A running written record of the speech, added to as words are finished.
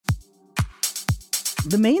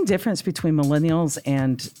The main difference between millennials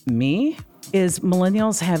and me is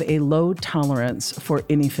millennials have a low tolerance for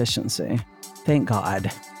inefficiency. Thank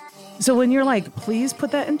God. So when you're like, please put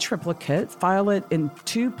that in triplicate, file it in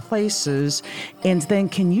 2 places, and then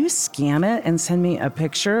can you scan it and send me a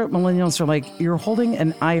picture? Millennials are like, you're holding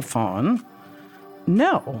an iPhone.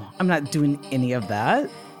 No, I'm not doing any of that.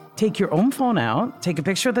 Take your own phone out, take a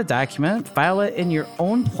picture of the document, file it in your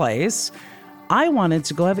own place. I wanted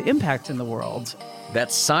to go have impact in the world.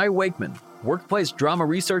 That's Cy Wakeman, workplace drama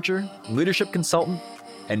researcher, leadership consultant,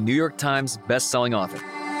 and New York Times best-selling author.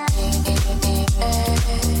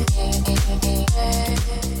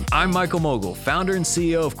 I'm Michael Mogul, founder and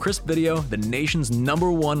CEO of Crisp Video, the nation's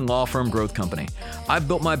 #1 law firm growth company. I've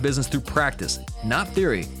built my business through practice, not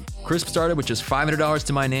theory. Crisp started with just $500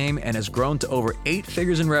 to my name and has grown to over 8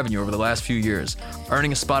 figures in revenue over the last few years,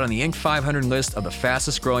 earning a spot on the Inc. 500 list of the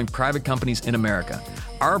fastest growing private companies in America.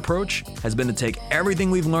 Our approach has been to take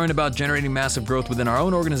everything we've learned about generating massive growth within our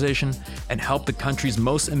own organization and help the country's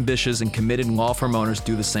most ambitious and committed law firm owners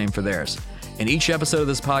do the same for theirs. In each episode of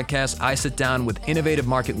this podcast, I sit down with innovative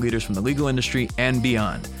market leaders from the legal industry and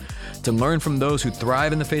beyond to learn from those who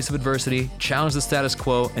thrive in the face of adversity, challenge the status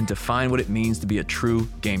quo, and define what it means to be a true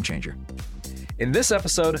game changer. In this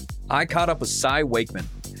episode, I caught up with Cy Wakeman.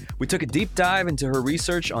 We took a deep dive into her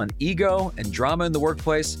research on ego and drama in the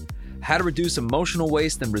workplace, how to reduce emotional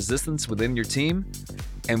waste and resistance within your team,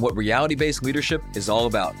 and what reality-based leadership is all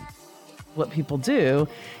about. What people do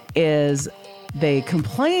is they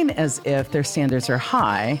complain as if their standards are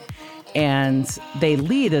high, and they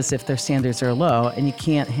lead as if their standards are low, and you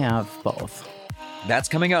can't have both. That's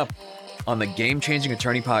coming up on the Game Changing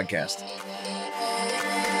Attorney Podcast.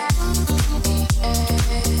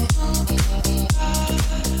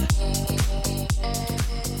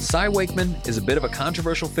 Cy Wakeman is a bit of a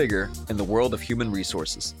controversial figure in the world of human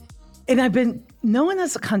resources. And I've been known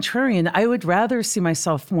as a contrarian. I would rather see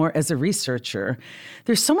myself more as a researcher.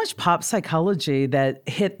 There's so much pop psychology that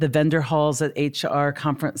hit the vendor halls at HR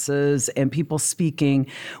conferences and people speaking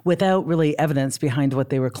without really evidence behind what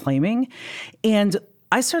they were claiming. And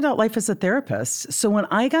I started out life as a therapist. So when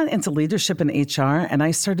I got into leadership in HR and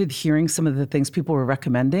I started hearing some of the things people were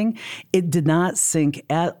recommending, it did not sync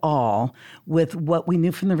at all with what we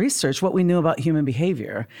knew from the research, what we knew about human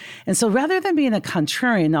behavior. And so rather than being a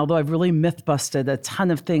contrarian, although I've really myth busted a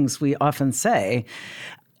ton of things we often say,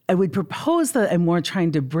 I would propose that I'm more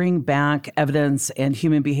trying to bring back evidence and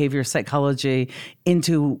human behavior psychology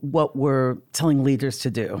into what we're telling leaders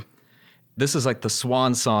to do. This is like the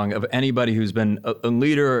swan song of anybody who's been a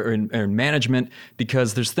leader or in management,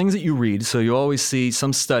 because there's things that you read. So you always see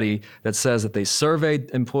some study that says that they surveyed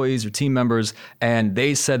employees or team members, and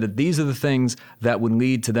they said that these are the things that would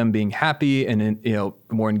lead to them being happy and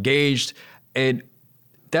more engaged. And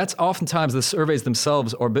that's oftentimes the surveys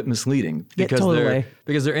themselves are a bit misleading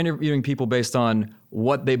because they're interviewing people based on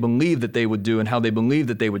what they believe that they would do and how they believe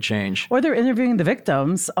that they would change. Or they're interviewing the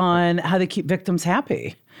victims on how to keep victims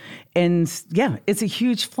happy. And yeah, it's a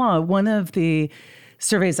huge flaw. One of the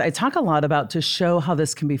surveys I talk a lot about to show how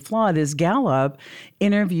this can be flawed is Gallup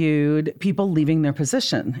interviewed people leaving their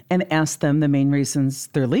position and asked them the main reasons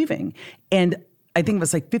they're leaving. And I think it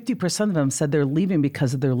was like 50% of them said they're leaving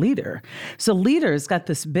because of their leader. So leaders got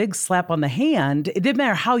this big slap on the hand. It didn't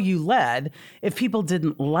matter how you led. If people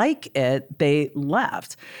didn't like it, they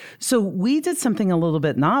left. So we did something a little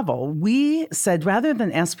bit novel. We said, rather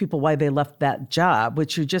than ask people why they left that job,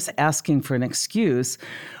 which you're just asking for an excuse,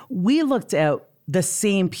 we looked at the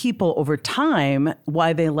same people over time,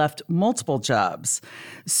 why they left multiple jobs.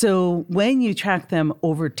 So when you track them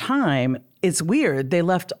over time, it's weird. They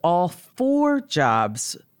left all 4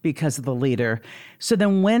 jobs because of the leader. So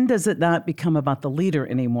then when does it not become about the leader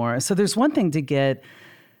anymore? So there's one thing to get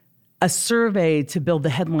a survey to build the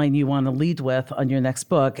headline you want to lead with on your next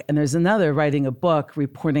book. And there's another writing a book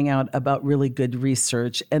reporting out about really good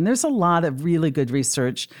research. And there's a lot of really good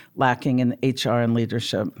research lacking in HR and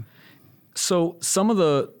leadership. So some of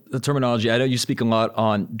the terminology, I know you speak a lot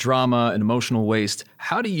on drama and emotional waste.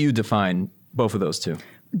 How do you define both of those two?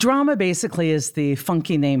 Drama basically is the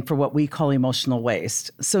funky name for what we call emotional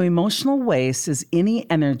waste. So emotional waste is any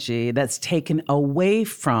energy that's taken away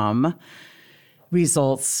from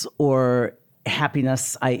results or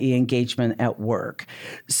happiness, i.e. engagement at work.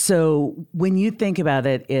 So when you think about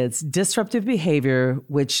it, it's disruptive behavior,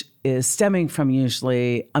 which is stemming from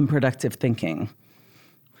usually unproductive thinking.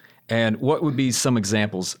 And what would be some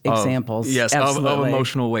examples? Of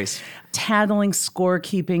emotional waste? Tattling,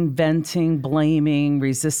 scorekeeping, venting, blaming,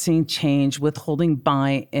 resisting change, withholding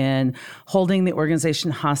buy-in, holding the organization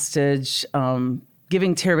hostage,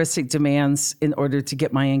 giving terroristic demands in order to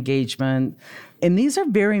get my engagement. And these are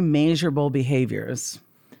very measurable behaviors.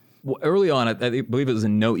 Well, early on, I believe it was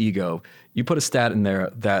in No Ego, you put a stat in there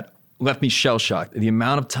that left me shell-shocked. The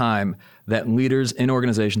amount of time that leaders in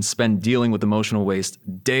organizations spend dealing with emotional waste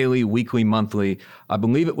daily, weekly, monthly. I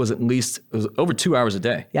believe it was over 2 hours a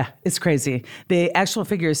day. Yeah, it's crazy. The actual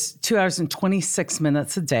figure is 2 hours and 26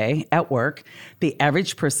 minutes a day at work. The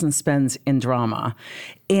average person spends in drama.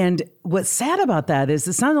 And what's sad about that is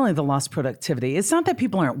it's not only the lost productivity. It's not that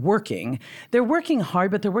people aren't working. They're working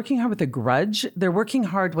hard, but they're working hard with a grudge. They're working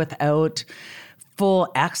hard without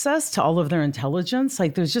full access to all of their intelligence.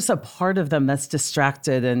 Like there's just a part of them that's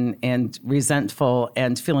distracted and resentful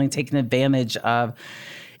and feeling taken advantage of.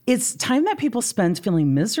 It's time that people spend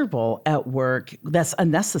feeling miserable at work that's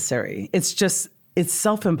unnecessary. It's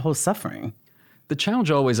self-imposed suffering. The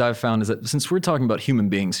challenge always I've found is that since we're talking about human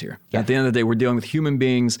beings here, at the end of the day, we're dealing with human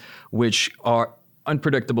beings which are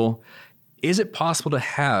unpredictable. Is it possible to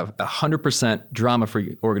have a 100%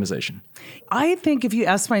 drama-free organization? I think if you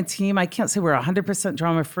ask my team, I can't say we're 100%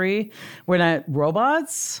 drama-free. We're not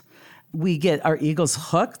robots. We get our egos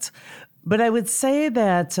hooked. But I would say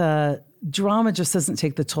that drama just doesn't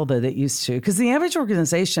take the toll that it used to. Because the average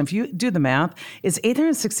organization, if you do the math, is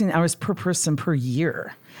 816 hours per person per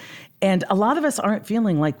year. And a lot of us aren't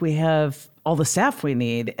feeling like we have all the staff we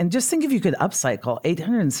need. And just think if you could upcycle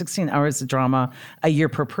 816 hours of drama a year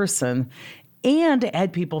per person and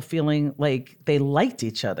add people feeling like they liked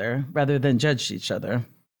each other rather than judged each other.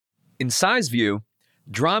 In Size View,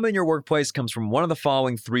 drama in your workplace comes from one of the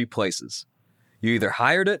following three places. You either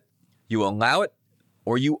hired it, you allow it,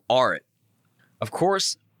 or you are it. Of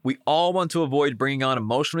course, we all want to avoid bringing on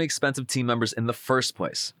emotionally expensive team members in the first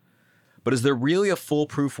place. But is there really a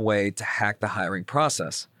foolproof way to hack the hiring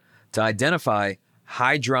process? To identify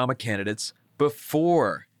high drama candidates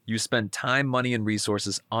before you spend time, money, and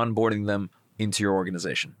resources onboarding them into your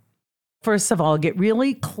organization? First of all, get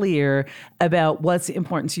really clear about what's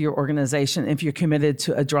important to your organization if you're committed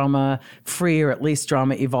to a drama-free or at least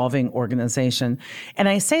drama-evolving organization. And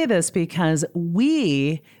I say this because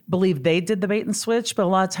we believe they did the bait and switch, but a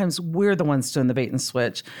lot of times we're the ones doing the bait and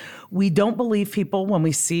switch. We don't believe people when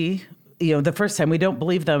we see the first time. We don't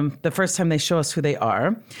believe them the first time they show us who they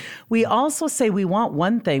are. We also say we want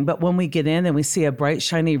one thing, but when we get in and we see a bright,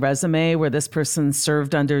 shiny resume where this person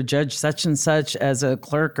served under Judge such and such as a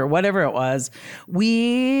clerk or whatever it was,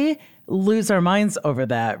 we lose our minds over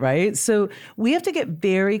that, right? So we have to get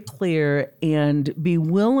very clear and be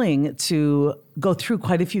willing to go through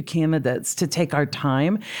quite a few candidates to take our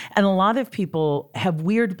time. And a lot of people have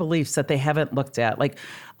weird beliefs that they haven't looked at. Like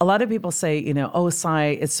a lot of people say, Cy,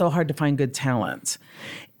 it's so hard to find good talent.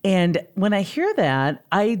 And when I hear that,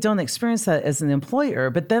 I don't experience that as an employer,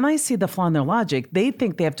 but then I see the flaw in their logic. They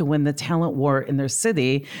think they have to win the talent war in their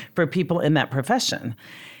city for people in that profession.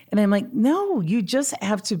 And I'm like, no, you just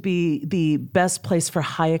have to be the best place for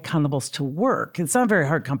high accountables to work. It's not a very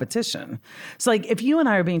hard competition. So like if you and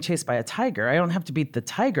I are being chased by a tiger, I don't have to beat the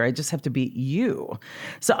tiger. I just have to beat you.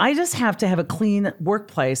 So I just have to have a clean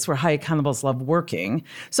workplace where high accountables love working.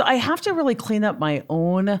 So I have to really clean up my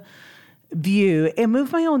own view and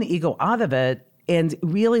move my own ego out of it and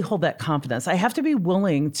really hold that confidence. I have to be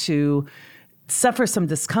willing to suffer some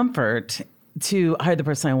discomfort to hire the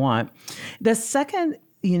person I want. The second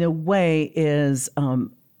way is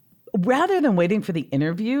rather than waiting for the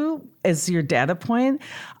interview as your data point,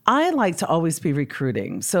 I like to always be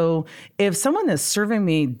recruiting. So if someone is serving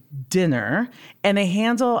me dinner and they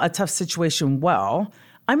handle a tough situation well,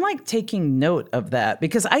 I'm like taking note of that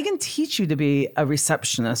because I can teach you to be a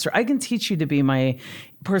receptionist or I can teach you to be my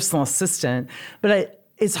personal assistant, but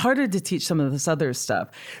it's harder to teach some of this other stuff.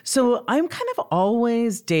 So I'm kind of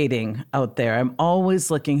always dating out there. I'm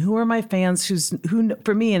always looking, who are my fans, who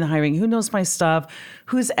for me in hiring, who knows my stuff,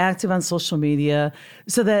 who's active on social media,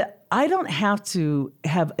 so that I don't have to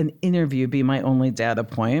have an interview be my only data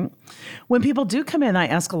point. When people do come in, I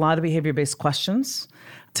ask a lot of behavior-based questions.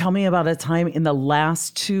 Tell me about a time in the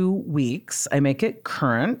last 2 weeks. I make it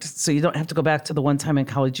current, so you don't have to go back to the one time in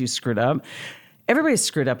college you screwed up. Everybody's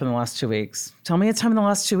screwed up in the last 2 weeks. Tell me a time in the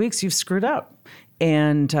last 2 weeks you've screwed up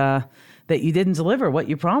and that you didn't deliver what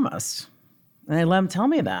you promised. And I let them tell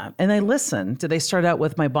me that. And I listen. Do they start out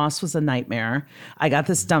with, my boss was a nightmare, I got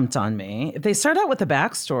this dumped on me? If they start out with a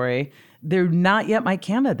backstory, they're not yet my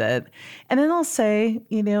candidate. And then I'll say,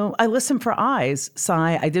 I listen for eyes.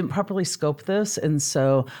 Cy, I didn't properly scope this. And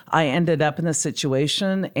so I ended up in a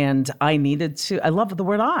situation and I love the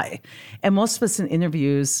word I. And most of us in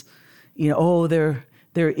interviews, they're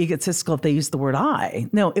egotistical if they use the word I.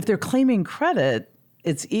 No, if they're claiming credit,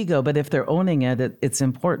 it's ego, but if they're owning it, it's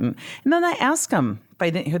important. And then I ask them, if I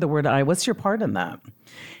didn't hear the word I, what's your part in that?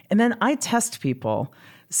 And then I test people.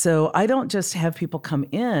 So I don't just have people come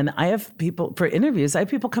in. I have people for interviews. I have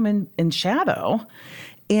people come in shadow,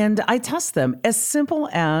 and I test them as simple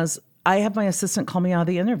as I have my assistant call me out of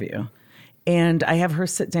the interview. And I have her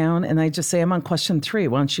sit down and I just say, I'm on question 3.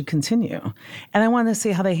 Why don't you continue? And I want to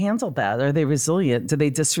see how they handled that. Are they resilient? Do they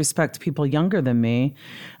disrespect people younger than me?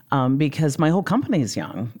 Because my whole company is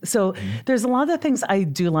young. So there's a lot of things I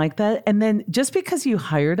do like that. And then just because you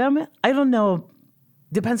hired them, I don't know,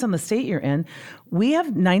 depends on the state you're in. We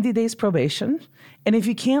have 90 days probation. And if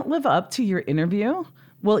you can't live up to your interview,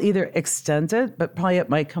 we'll either extend it, but probably at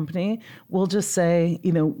my company, we'll just say,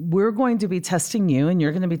 we're going to be testing you and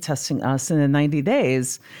you're going to be testing us in 90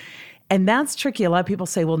 days. And that's tricky. A lot of people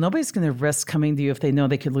say, well, nobody's going to risk coming to you if they know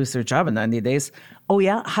they could lose their job in 90 days. Oh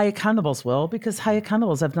yeah, high accountables will, because high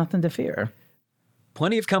accountables have nothing to fear.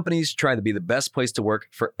 Plenty of companies try to be the best place to work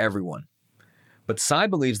for everyone. But Sai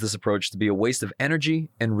believes this approach to be a waste of energy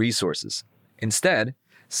and resources. Instead,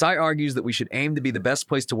 Sai argues that we should aim to be the best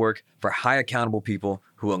place to work for high accountable people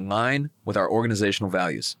who align with our organizational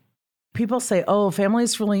values. People say, oh, family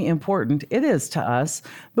is really important. It is to us,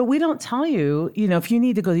 but we don't tell you, if you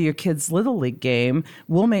need to go to your kid's Little League game,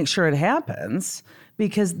 we'll make sure it happens,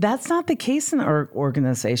 because that's not the case in our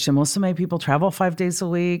organization. Most of my people travel 5 days a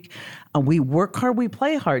week. We work hard, we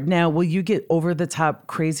play hard. Now, will you get over the top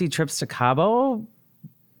crazy trips to Cabo?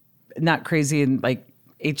 Not crazy in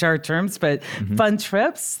HR terms, but fun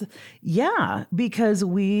trips. Yeah, because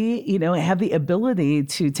we, have the ability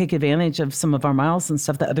to take advantage of some of our miles and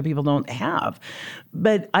stuff that other people don't have.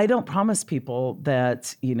 But I don't promise people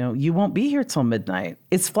that, you won't be here till midnight.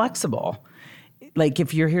 It's flexible. Like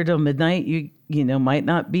if you're here till midnight, you might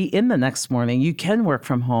not be in the next morning. You can work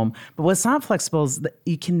from home. But what's not flexible is that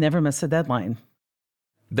you can never miss a deadline.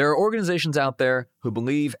 There are organizations out there who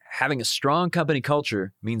believe having a strong company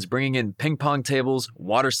culture means bringing in ping pong tables,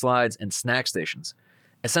 water slides, and snack stations.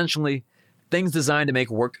 Essentially, things designed to make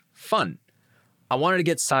work fun. I wanted to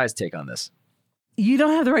get Sai's take on this. You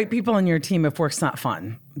don't have the right people on your team if work's not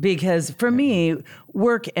fun. Because for me,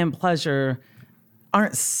 work and pleasure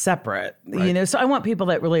aren't separate, right. So I want people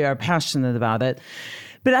that really are passionate about it.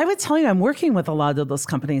 But I would tell you, I'm working with a lot of those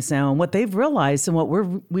companies now, and what they've realized and what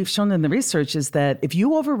we've shown in the research is that if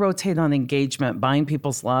you over-rotate on engagement, buying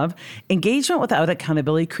people's love, engagement without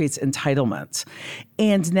accountability creates entitlement.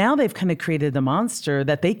 And now they've kind of created a monster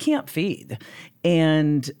that they can't feed.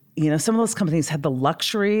 And, some of those companies had the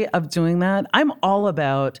luxury of doing that. I'm all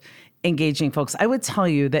about engaging folks. I would tell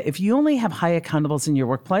you that if you only have high accountables in your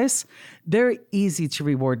workplace, they're easy to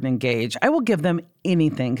reward and engage. I will give them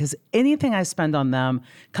anything because anything I spend on them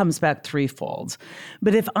comes back threefold.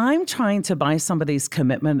 But if I'm trying to buy somebody's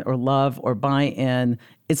commitment or love or buy-in,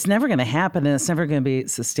 it's never going to happen and it's never going to be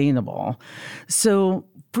sustainable. So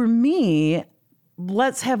for me,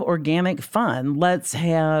 let's have organic fun.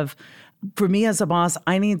 For me as a boss,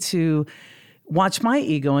 I need to watch my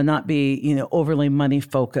ego and not be, overly money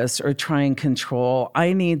focused or try and control.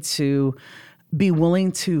 I need to be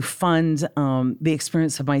willing to fund the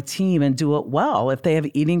experience of my team and do it well. If they have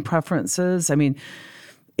eating preferences,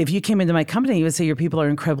 if you came into my company, you would say your people are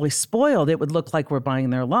incredibly spoiled. It would look like we're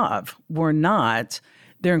buying their love. We're not.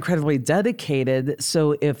 They're incredibly dedicated.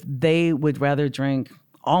 So if they would rather drink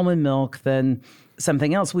almond milk than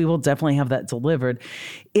something else, we will definitely have that delivered.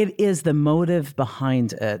 It is the motive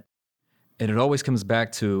behind it. And it always comes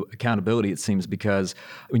back to accountability, it seems, because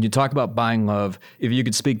when you talk about buying love, if you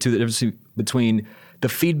could speak to the difference between the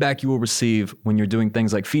feedback you will receive when you're doing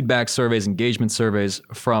things like feedback surveys, engagement surveys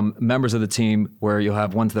from members of the team, where you'll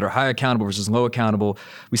have ones that are high accountable versus low accountable.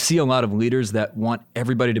 We see a lot of leaders that want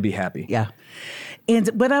everybody to be happy. Yeah. And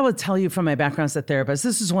what I would tell you from my background as a therapist,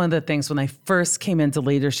 this is one of the things when I first came into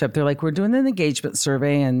leadership, they're like, we're doing an engagement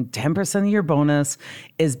survey and 10% of your bonus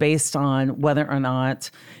is based on whether or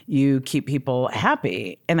not you keep people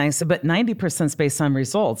happy. And I said, but 90% is based on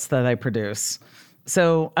results that I produce.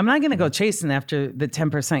 So I'm not going to go chasing after the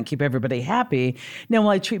 10% keep everybody happy. Now, will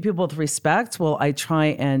I treat people with respect? Will I try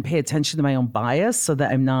and pay attention to my own bias so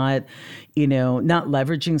that I'm not, not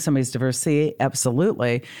leveraging somebody's diversity?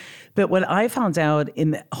 Absolutely. But what I found out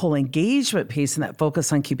in the whole engagement piece and that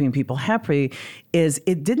focus on keeping people happy is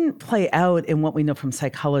it didn't play out in what we know from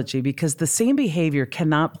psychology, because the same behavior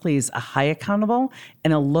cannot please a high accountable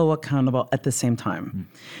and a low accountable at the same time.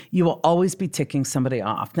 You will always be ticking somebody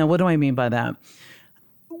off. Now, what do I mean by that?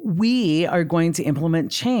 We are going to implement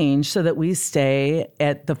change so that we stay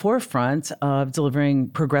at the forefront of delivering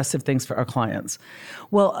progressive things for our clients.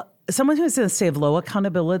 Well, someone who's in a state of low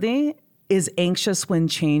accountability is anxious when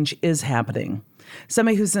change is happening.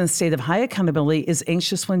 Somebody who's in a state of high accountability is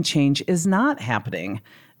anxious when change is not happening.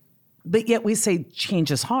 But yet we say change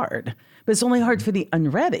is hard, but it's only hard for the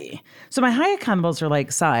unready. So my high accountables are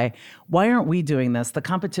like, Sai, why aren't we doing this? The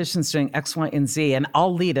competition's doing X, Y, and Z, and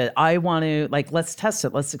I'll lead it. I want to, let's test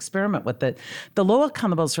it. Let's experiment with it. The low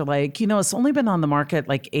accountables are like, it's only been on the market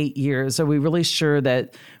 8 years. Are we really sure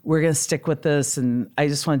that we're going to stick with this? And I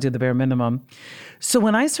just want to do the bare minimum. So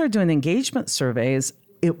when I started doing engagement surveys,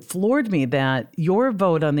 it floored me that your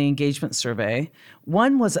vote on the engagement survey,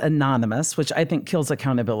 one was anonymous, which I think kills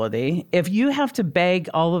accountability. If you have to beg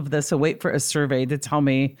all of this and wait for a survey to tell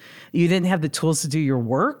me you didn't have the tools to do your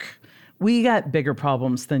work, we got bigger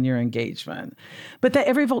problems than your engagement. But that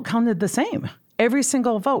every vote counted the same. Every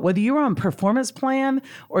single vote, whether you were on performance plan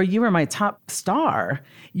or you were my top star,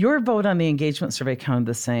 your vote on the engagement survey counted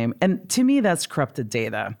the same. And to me, that's corrupted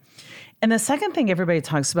data. And the second thing everybody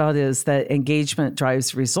talks about is that engagement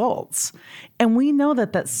drives results. And we know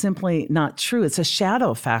that that's simply not true. It's a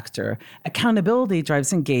shadow factor. Accountability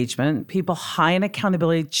drives engagement. People high in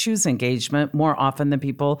accountability choose engagement more often than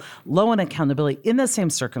people low in accountability in the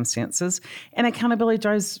same circumstances. And accountability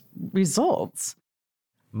drives results.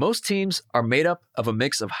 Most teams are made up of a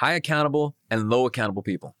mix of high accountable and low accountable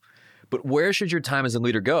people. But where should your time as a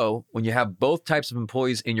leader go when you have both types of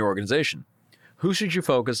employees in your organization? Who should you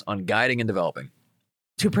focus on guiding and developing?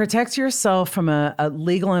 To protect yourself from a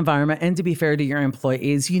legal environment and to be fair to your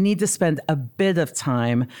employees, you need to spend a bit of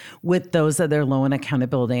time with those that are low in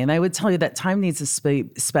accountability. And I would tell you that time needs to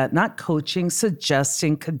be spent not coaching,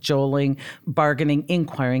 suggesting, cajoling, bargaining,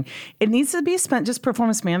 inquiring. It needs to be spent just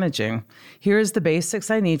performance managing. Here's the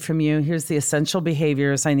basics I need from you. Here's the essential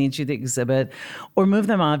behaviors I need you to exhibit, or move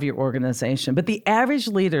them out of your organization. But the average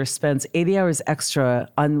leader spends 80 hours extra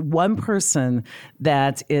on one person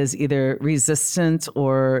that is either resistant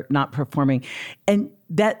or not performing. And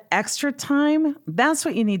that extra time, that's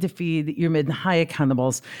what you need to feed your mid and high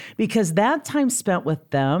accountables, because that time spent with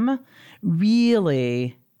them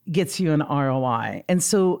really gets you an ROI. And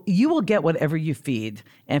so you will get whatever you feed.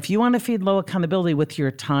 And if you want to feed low accountability with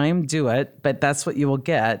your time, do it, but that's what you will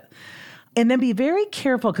get. And then be very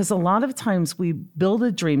careful, because a lot of times we build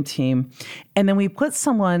a dream team and then we put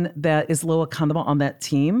someone that is low accountable on that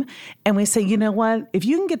team. And we say, you know what, if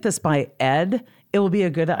you can get this by Ed, it will be a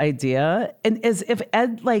good idea. And as if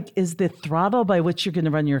Ed is the throttle by which you're going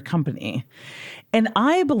to run your company. And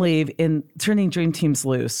I believe in turning dream teams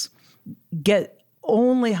loose. Get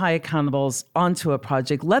only high accountables onto a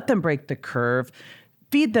project. Let them break the curve.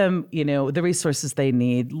 Feed them, the resources they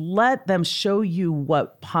need. Let them show you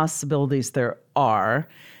what possibilities there are.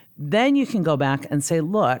 Then you can go back and say,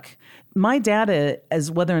 look, my data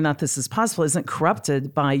as whether or not this is possible isn't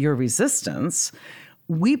corrupted by your resistance.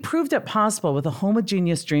 We proved it possible with a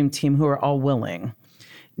homogeneous dream team who are all willing.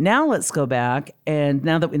 Now let's go back, and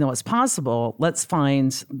now that we know it's possible, let's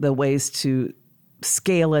find the ways to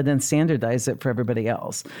scale it and standardize it for everybody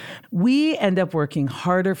else. We end up working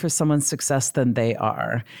harder for someone's success than they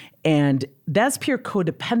are. And that's pure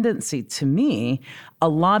codependency to me. A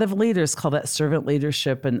lot of leaders call that servant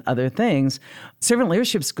leadership and other things. Servant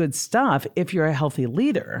leadership's good stuff if you're a healthy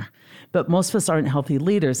leader. But most of us aren't healthy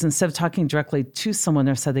leaders. Instead of talking directly to someone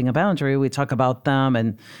or setting a boundary, we talk about them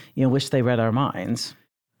and wish they read our minds.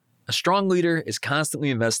 A strong leader is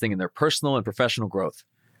constantly investing in their personal and professional growth.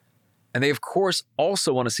 And they, of course,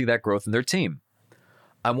 also want to see that growth in their team.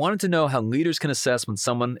 I wanted to know how leaders can assess when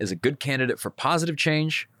someone is a good candidate for positive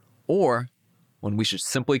change or when we should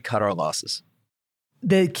simply cut our losses.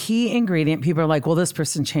 The key ingredient, people are like, will this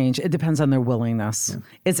person change? It depends on their willingness. Yeah.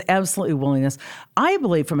 It's absolutely willingness. I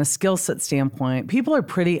believe from a skill set standpoint, people are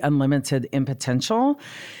pretty unlimited in potential.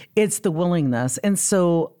 It's the willingness. And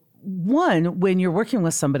so one, when you're working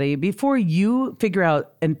with somebody, before you figure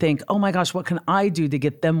out and think, oh my gosh, what can I do to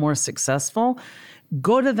get them more successful?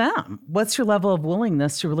 Go to them. What's your level of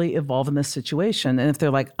willingness to really evolve in this situation? And if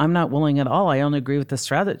they're like, I'm not willing at all, I only agree with the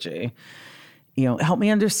strategy. Help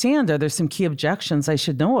me understand. Are there some key objections I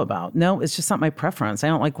should know about? No, it's just not my preference. I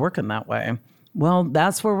don't like working that way. Well,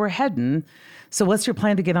 that's where we're heading. So what's your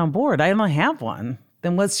plan to get on board? I don't have one.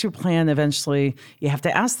 Then what's your plan eventually? You have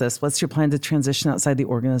to ask this. What's your plan to transition outside the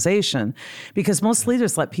organization? Because most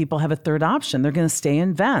leaders let people have a third option. They're going to stay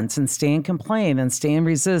and vent and stay and complain and stay and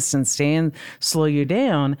resist and stay and slow you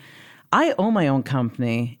down. I own my own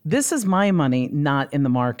company. This is my money, not in the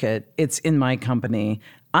market. It's in my company.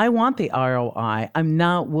 I want the ROI. I'm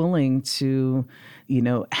not willing to,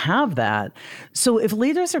 have that. So if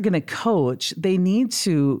leaders are going to coach, they need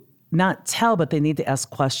to not tell, but they need to ask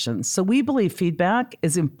questions. So we believe feedback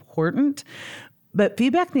is important. But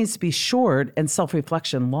feedback needs to be short and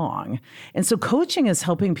self-reflection long. And so coaching is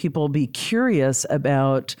helping people be curious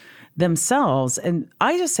about themselves. And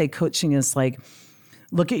I just say coaching is like,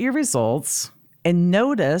 look at your results and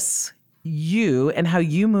notice you and how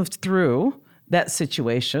you moved through that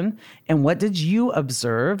situation and what did you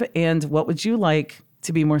observe and what would you like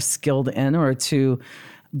to be more skilled in or to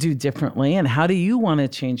do differently, and how do you want to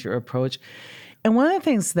change your approach? And one of the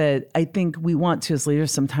things that I think we want to as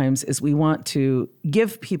leaders sometimes is we want to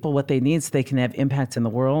give people what they need so they can have impact in the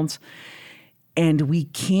world. And we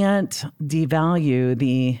can't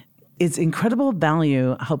devalue it's incredible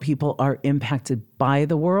value how people are impacted by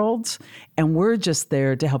the world, and we're just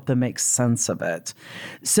there to help them make sense of it.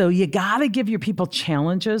 So you got to give your people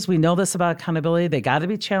challenges. We know this about accountability. They got to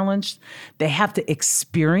be challenged. They have to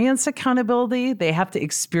experience accountability. They have to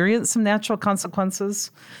experience some natural consequences.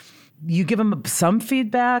 You give them some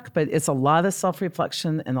feedback, but it's a lot of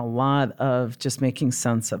self-reflection and a lot of just making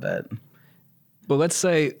sense of it. But let's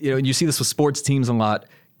say, and you see this with sports teams a lot.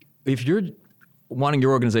 If you're wanting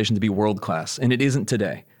your organization to be world-class, and it isn't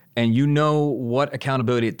today, and you know what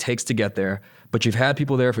accountability it takes to get there, but you've had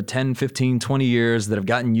people there for 10, 15, 20 years that have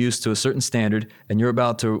gotten used to a certain standard, and you're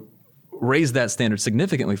about to raise that standard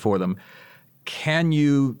significantly for them, can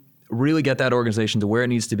you really get that organization to where it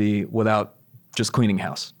needs to be without just cleaning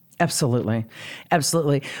house? Absolutely.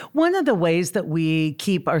 Absolutely. One of the ways that we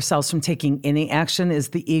keep ourselves from taking any action is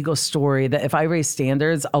the ego story that if I raise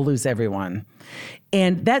standards, I'll lose everyone.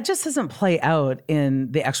 And that just doesn't play out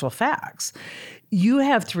in the actual facts. You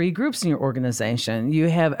have 3 groups in your organization. You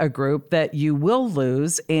have a group that you will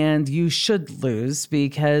lose and you should lose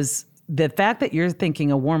because the fact that you're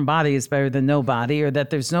thinking a warm body is better than no body, or that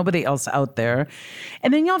there's nobody else out there.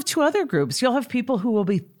 And then you'll have 2 other groups. You'll have people who will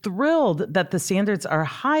be thrilled that the standards are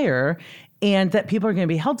higher and that people are going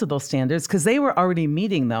to be held to those standards because they were already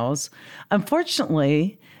meeting those.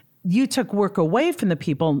 Unfortunately, you took work away from the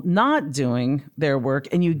people not doing their work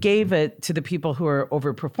and you gave it to the people who are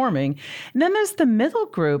overperforming. And then there's the middle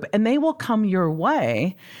group and they will come your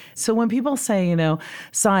way. So when people say,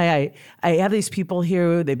 Sai, I have these people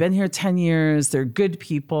here, they've been here 10 years, they're good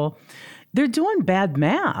people. They're doing bad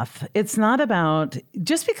math. It's not about,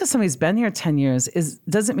 just because somebody's been here 10 years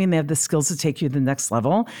doesn't mean they have the skills to take you to the next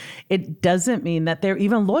level. It doesn't mean that they're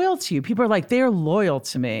even loyal to you. People are like, they're loyal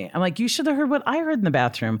to me. I'm like, you should have heard what I heard in the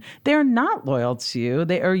bathroom. They're not loyal to you.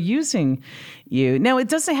 They are using you. Now, it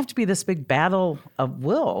doesn't have to be this big battle of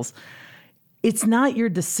wills. It's not your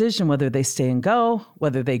decision whether they stay and go,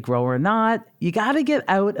 whether they grow or not. You got to get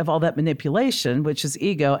out of all that manipulation, which is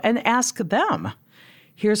ego, and ask them.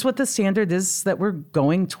 Here's what the standard is that we're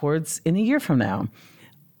going towards in a year from now.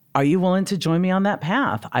 Are you willing to join me on that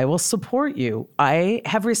path? I will support you. I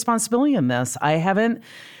have responsibility in this.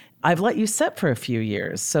 I've let you sit for a few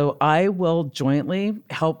years, so I will jointly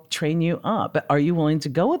help train you up. But are you willing to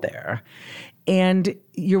go there? And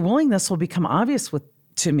your willingness will become obvious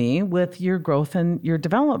to me with your growth and your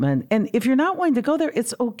development. And if you're not willing to go there,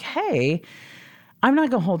 it's okay. I'm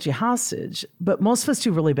not going to hold you hostage, but most of us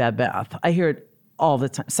do really bad math. I hear it all the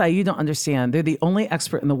time. Sai, you don't understand. They're the only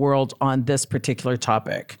expert in the world on this particular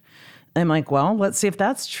topic. I'm like, well, let's see if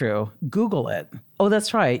that's true. Google it. Oh,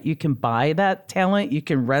 that's right. You can buy that talent. You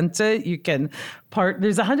can rent it. You can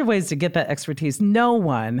there's 100 ways to get that expertise. No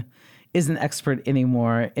one is an expert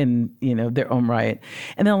anymore in, their own right.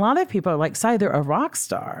 And then a lot of people are like, Sai, they're a rock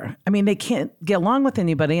star. I mean, they can't get along with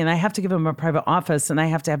anybody, and I have to give them a private office, and I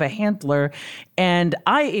have to have a handler. And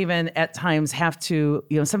I even at times have to,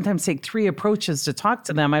 sometimes take 3 approaches to talk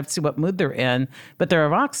to them. I have to see what mood they're in, but they're a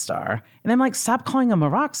rock star. And I'm like, stop calling them a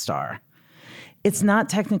rock star. It's not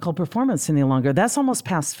technical performance any longer. That's almost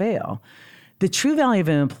pass fail. The true value of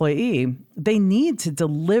an employee, they need to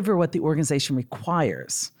deliver what the organization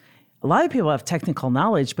requires. A lot of people have technical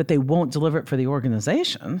knowledge, but they won't deliver it for the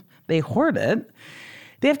organization. They hoard it.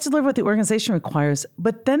 They have to deliver what the organization requires,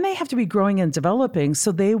 but then they have to be growing and developing,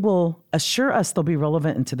 so they will assure us they'll be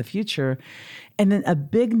relevant into the future. And then a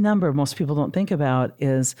big number most people don't think about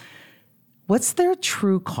is, what's their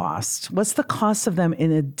true cost? What's the cost of them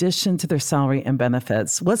in addition to their salary and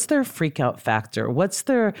benefits? What's their freak out factor? What's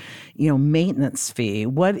their, maintenance fee?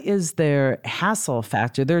 What is their hassle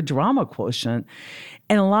factor, their drama quotient?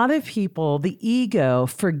 And a lot of people, the ego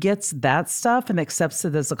forgets that stuff and accepts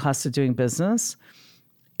it as the cost of doing business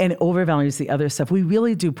and overvalues the other stuff. We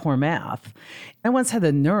really do poor math. I once had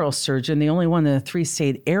a neurosurgeon, the only one in a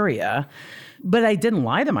 3-state area, but I didn't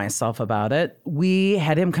lie to myself about it. We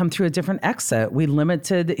had him come through a different exit. We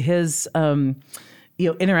limited his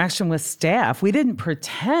interaction with staff. We didn't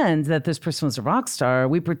pretend that this person was a rock star.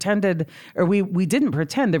 We pretended, or we didn't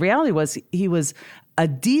pretend. The reality was he was a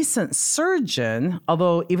decent surgeon,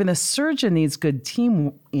 although even a surgeon needs good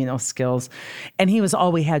team, skills. And he was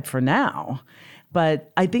all we had for now.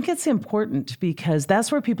 But I think it's important because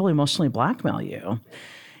that's where people emotionally blackmail you.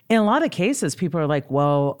 In a lot of cases, people are like,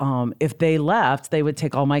 well, if they left, they would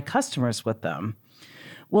take all my customers with them.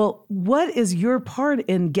 Well, what is your part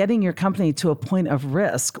in getting your company to a point of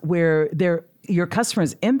risk where your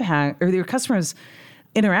customers' impact or your customers'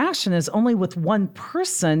 interaction is only with one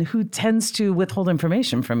person who tends to withhold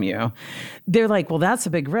information from you? They're like, well, that's a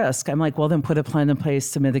big risk. I'm like, well, then put a plan in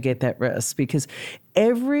place to mitigate that risk. Because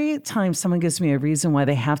every time someone gives me a reason why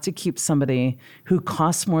they have to keep somebody who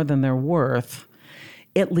costs more than they're worth,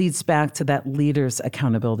 it leads back to that leader's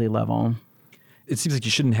accountability level. It seems like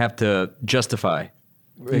you shouldn't have to justify.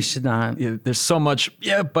 You should not. There's so much,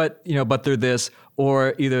 but they're this,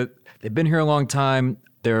 or either they've been here a long time,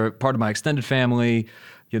 they're part of my extended family,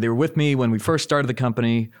 they were with me when we first started the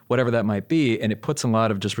company, whatever that might be, and it puts a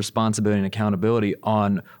lot of just responsibility and accountability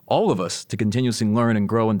on all of us to continuously learn and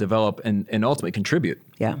grow and develop and ultimately contribute.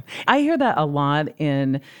 Yeah. I hear that a lot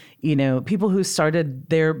in, people who started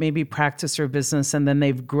their maybe practice or business and then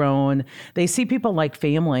they've grown. They see people like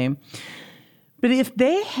family. But if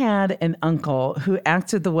they had an uncle who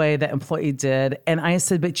acted the way that employee did, and I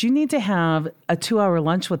said, but you need to have a 2-hour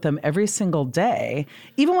lunch with them every single day,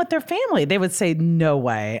 even with their family, they would say, no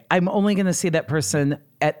way. I'm only going to see that person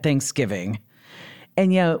at Thanksgiving.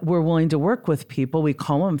 And yet we're willing to work with people. We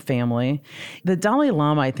call them family. The Dalai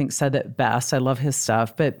Lama, I think, said it best. I love his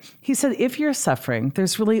stuff. But he said, if you're suffering,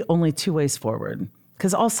 there's really only 2 ways forward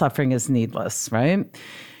because all suffering is needless, right?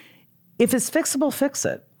 If it's fixable, fix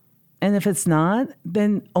it. And if it's not,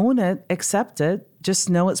 then own it, accept it, just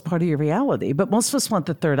know it's part of your reality. But most of us want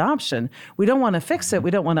the third option. We don't want to fix it. We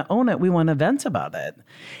don't want to own it. We want to vent about it.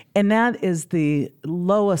 And that is the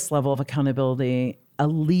lowest level of accountability a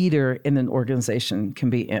leader in an organization can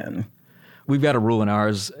be in. We've got a rule in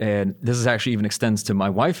ours, and this is actually even extends to my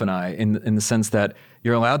wife and I in the sense that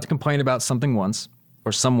you're allowed to complain about something once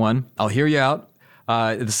or someone. I'll hear you out.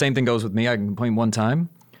 The same thing goes with me. I can complain one time,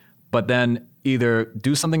 but then either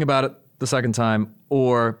do something about it the second time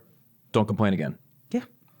or don't complain again. Yeah.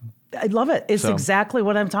 I love it. It's exactly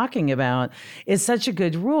what I'm talking about. It's such a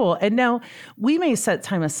good rule. And now we may set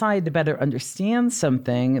time aside to better understand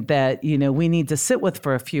something that, we need to sit with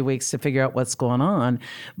for a few weeks to figure out what's going on.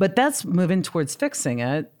 But that's moving towards fixing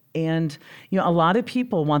it. And, a lot of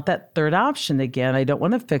people want that third option again. I don't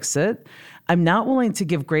want to fix it. I'm not willing to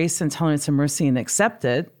give grace and tolerance and mercy and accept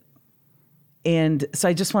it. And so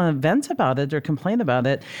I just want to vent about it or complain about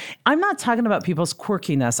it. I'm not talking about people's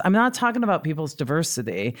quirkiness. I'm not talking about people's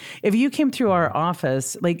diversity. If you came through our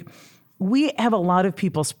office, we have a lot of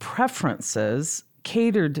people's preferences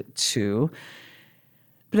catered to,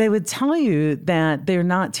 but I would tell you that they're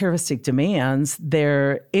not terroristic demands.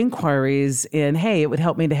 They're inquiries in, hey, it would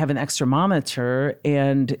help me to have an extra monitor.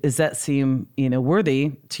 And does that seem,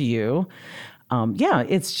 worthy to you?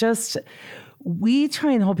 It's just... We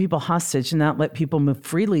try and hold people hostage and not let people move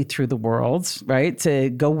freely through the world, right?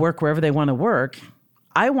 To go work wherever they want to work.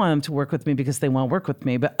 I want them to work with me because they want to work with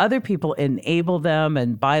me, but other people enable them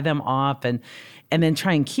and buy them off and then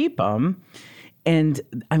try and keep them. And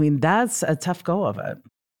that's a tough go of it.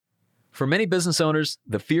 For many business owners,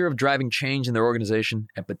 the fear of driving change in their organization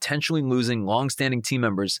and potentially losing longstanding team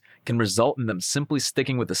members can result in them simply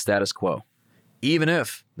sticking with the status quo, even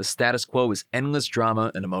if the status quo is endless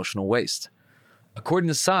drama and emotional waste. According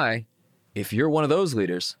to Sai, if you're one of those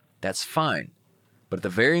leaders, that's fine. But at the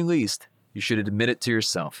very least, you should admit it to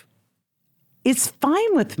yourself. It's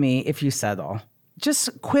fine with me if you settle.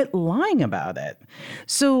 Just quit lying about it.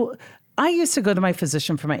 So I used to go to my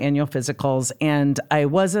physician for my annual physicals, and I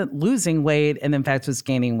wasn't losing weight and, in fact, was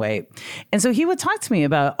gaining weight. And so he would talk to me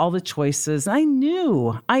about all the choices. I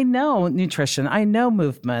know nutrition. I know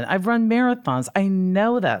movement. I've run marathons. I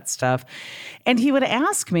know that stuff. And he would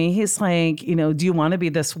ask me, he's like, do you want to be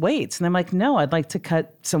this weight? And I'm like, no, I'd like to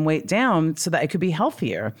cut some weight down so that I could be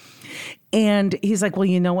healthier. And he's like, well,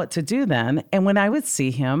 you know what to do then. And when I would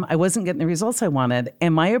see him, I wasn't getting the results I wanted.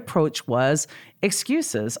 And my approach was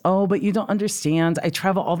excuses. Oh, but you don't understand. I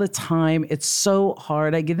travel all the time. It's so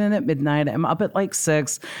hard. I get in at midnight. I'm up at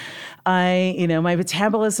 6. My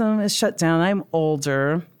metabolism is shut down. I'm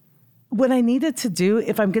older. What I needed to do,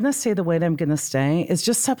 if I'm going to stay the weight I'm going to stay, is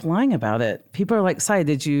just stop lying about it. People are like, Sai,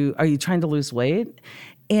 are you trying to lose weight?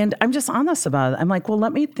 And I'm just honest about it. I'm like, well,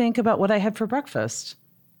 let me think about what I had for breakfast.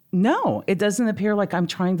 No, it doesn't appear like I'm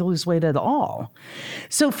trying to lose weight at all.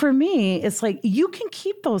 So for me, it's like, you can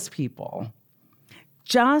keep those people.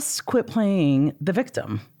 just quit playing the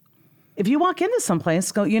victim. If you walk into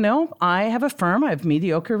someplace, go, I have a firm, I have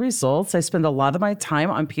mediocre results. I spend a lot of my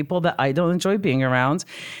time on people that I don't enjoy being around.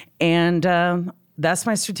 And that's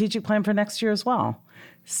my strategic plan for next year as well.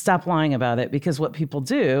 Stop lying about it, because what people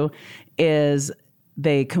do is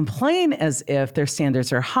they complain as if their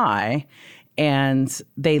standards are high and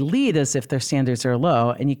they lead as if their standards are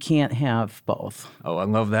low, and you can't have both. Oh, I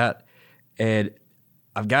love that. And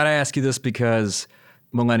I've got to ask you this because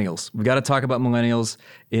millennials. We've got to talk about millennials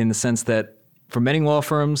in the sense that for many law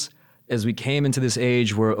firms, as we came into this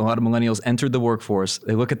age where a lot of millennials entered the workforce,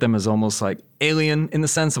 they look at them as almost like alien in the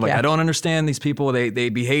sense of like, I don't understand these people. They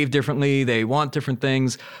behave differently. They want different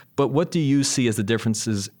things. But what do you see as the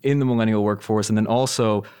differences in the millennial workforce? And then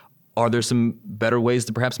also, are there some better ways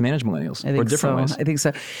to perhaps manage millennials or different ways? I think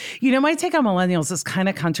so. My take on millennials is kind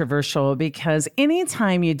of controversial, because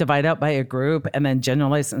anytime you divide up by a group and then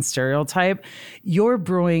generalize and stereotype, you're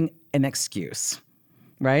brewing an excuse,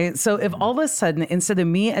 right? So if all of a sudden, instead of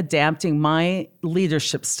me adapting my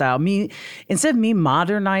leadership style, instead of me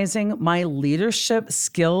modernizing my leadership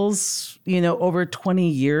skills, over 20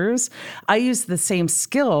 years, I use the same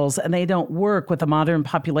skills and they don't work with the modern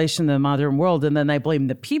population in the modern world. And then I blame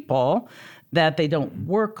the people that they don't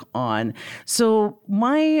work on. So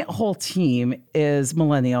my whole team is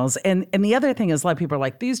millennials. And the other thing is, a lot of people are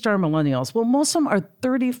like, these darn millennials. Well, most of them are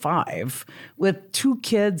 35 with 2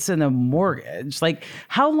 kids and a mortgage. Like,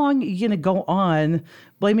 how long are you going to go on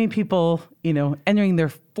blaming people, entering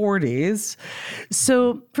their 40s?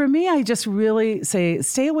 So for me, I just really say,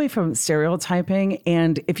 stay away from stereotyping.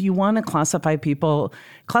 And if you want to classify people,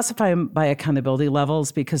 classify them by accountability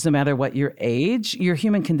levels, because no matter what your age, your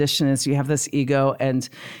human condition is you have this ego and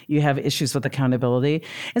you have issues with accountability.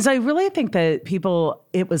 And so I really think that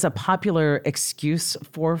it was a popular excuse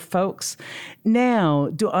for folks. Now,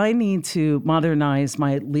 do I need to modernize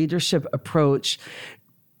my leadership approach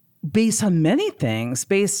based on many things,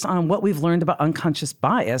 based on what we've learned about unconscious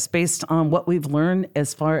bias, based on what we've learned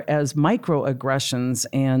as far as microaggressions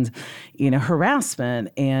and, harassment.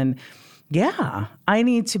 And I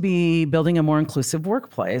need to be building a more inclusive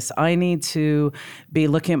workplace. I need to be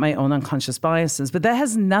looking at my own unconscious biases. But that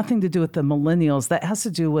has nothing to do with the millennials. That has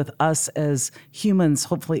to do with us as humans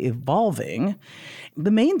hopefully evolving.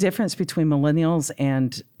 The main difference between millennials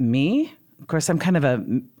and me, of course, I'm kind of a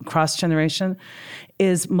cross generation,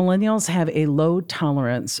 is millennials have a low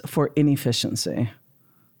tolerance for inefficiency.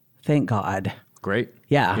 Thank God. Great.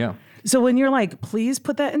 Yeah. So when you're like, please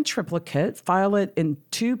put that in triplicate, file it in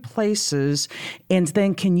 2 places, and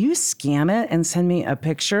then can you scan it and send me a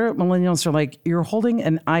picture? Millennials are like, you're holding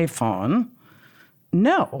an iPhone.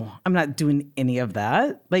 No, I'm not doing any of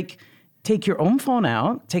that. Like, take your own phone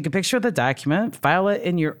out, take a picture of the document, file it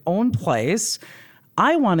in your own place.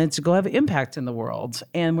 I wanted to go have impact in the world.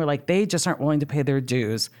 And we're like, they just aren't willing to pay their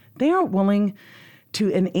dues. They aren't willing to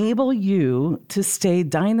enable you to stay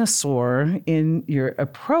dinosaur in your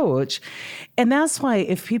approach. And that's why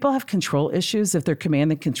if people have control issues, if they're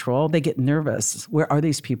command and control, they get nervous. Where are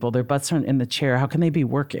these people? Their butts aren't in the chair. How can they be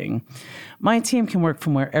working? My team can work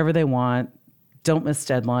from wherever they want. Don't miss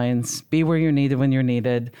deadlines. Be where you're needed when you're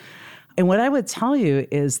needed. And what I would tell you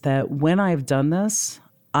is that when I've done this,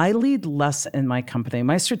 I lead less in my company.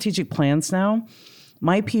 My strategic plans now,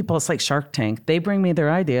 my people, it's like Shark Tank. They bring me their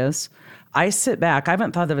ideas. I sit back. I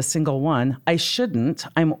haven't thought of a single one. I shouldn't.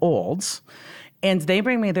 I'm old. And they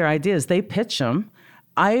bring me their ideas. They pitch them.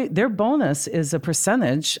 Their bonus is a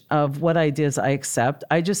percentage of what ideas I accept.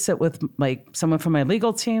 I just sit with like someone from my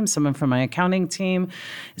legal team, someone from my accounting team,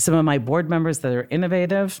 some of my board members that are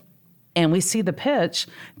innovative. And we see the pitch.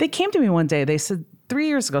 They came to me one day. They said, 3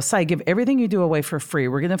 years ago, Sai, give everything you do away for free.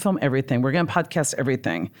 We're going to film everything. We're going to podcast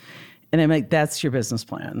everything. And I'm like, that's your business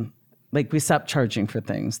plan. Like, we stopped charging for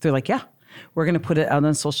things. They're like, yeah, we're going to put it out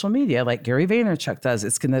on social media like Gary Vaynerchuk does.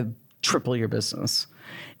 It's going to triple your business.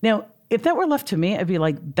 Now, if that were left to me, I'd be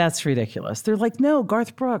like, that's ridiculous. They're like, no,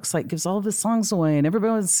 Garth Brooks gives all of his songs away and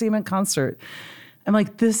everybody wants to see him in concert. I'm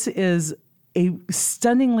like, this is a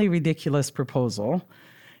stunningly ridiculous proposal.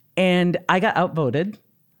 And I got outvoted,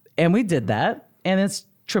 and we did that. And it's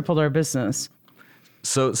tripled our business.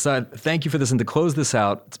 So, thank you for this. And to close this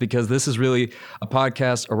out, it's because this is really a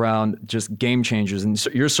podcast around just game changers. And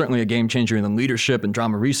you're certainly a game changer in the leadership and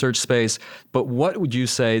drama research space. But what would you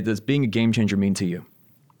say does being a game changer mean to you?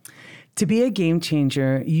 To be a game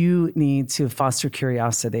changer, you need to foster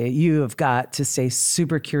curiosity. You have got to stay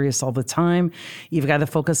super curious all the time. You've got to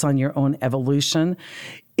focus on your own evolution.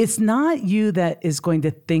 It's not you that is going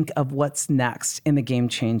to think of what's next in the game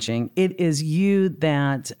changing. It is you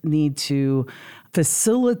that need to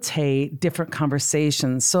facilitate different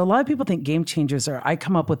conversations. So a lot of people think game changers are, I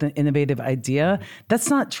come up with an innovative idea. That's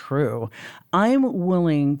not true. I'm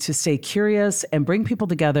willing to stay curious and bring people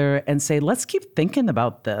together and say, let's keep thinking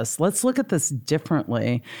about this. Let's look at this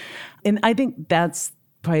differently. And I think that's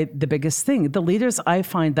probably the biggest thing. The leaders I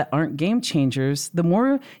find that aren't game changers, the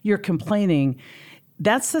more you're complaining,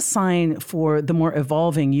 that's the sign for the more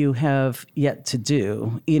evolving you have yet to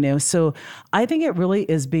do, So I think it really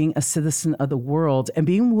is being a citizen of the world and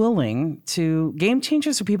being willing to, game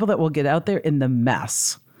changers are people that will get out there in the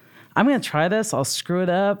mess. I'm going to try this. I'll screw it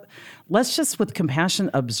up. Let's just, with compassion,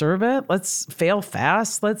 observe it. Let's fail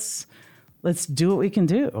fast. Let's do what we can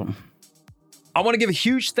do. I want to give a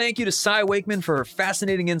huge thank you to Cy Wakeman for her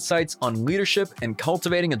fascinating insights on leadership and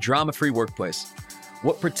cultivating a drama-free workplace.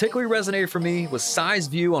 What particularly resonated for me was Cy's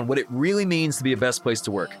view on what it really means to be a best place to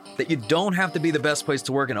work. That you don't have to be the best place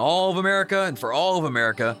to work in all of America and for all of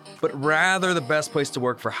America, but rather the best place to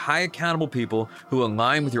work for high accountable people who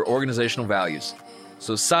align with your organizational values.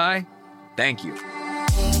 So Cy, thank you.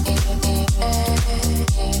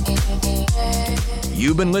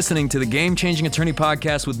 You've been listening to the Game Changing Attorney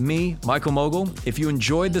Podcast with me, Michael Mogul. If you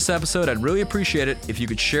enjoyed this episode, I'd really appreciate it if you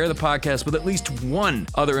could share the podcast with at least one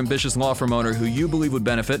other ambitious law firm owner who you believe would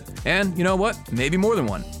benefit. And you know what? Maybe more than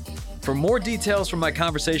one. For more details from my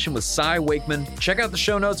conversation with Cy Wakeman, check out the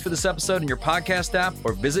show notes for this episode in your podcast app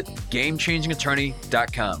or visit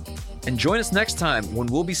GameChangingAttorney.com. And join us next time when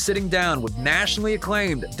we'll be sitting down with nationally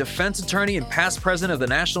acclaimed defense attorney and past president of the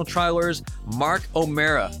National Trial Lawyers, Mark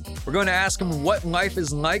O'Mara. We're going to ask him what life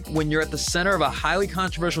is like when you're at the center of a highly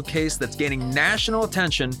controversial case that's gaining national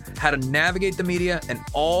attention, how to navigate the media, and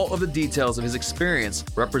all of the details of his experience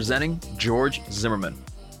representing George Zimmerman.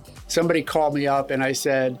 Somebody called me up and I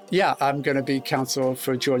said, yeah, I'm going to be counsel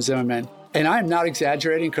for George Zimmerman. And I'm not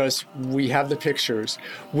exaggerating because we have the pictures.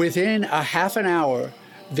 Within a half an hour,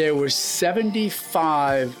 there were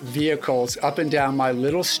 75 vehicles up and down my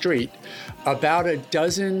little street, about a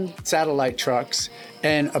dozen satellite trucks,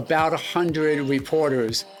 and about 100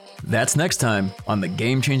 reporters. That's next time on the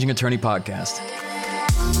Game Changing Attorney Podcast.